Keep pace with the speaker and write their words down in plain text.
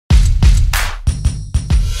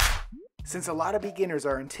Since a lot of beginners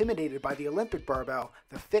are intimidated by the Olympic barbell,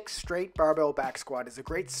 the fixed straight barbell back squat is a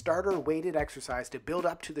great starter weighted exercise to build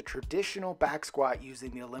up to the traditional back squat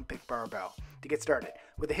using the Olympic barbell. To get started,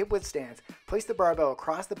 with a hip width stance, place the barbell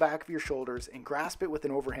across the back of your shoulders and grasp it with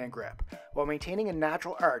an overhand grip. While maintaining a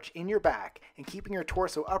natural arch in your back and keeping your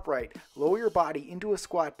torso upright, lower your body into a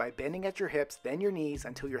squat by bending at your hips, then your knees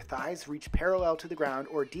until your thighs reach parallel to the ground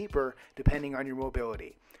or deeper depending on your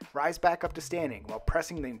mobility. Rise back up to standing while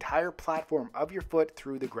pressing the entire platform of your foot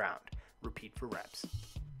through the ground. Repeat for reps.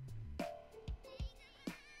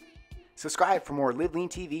 Subscribe for more Live Lean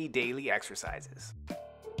TV daily exercises.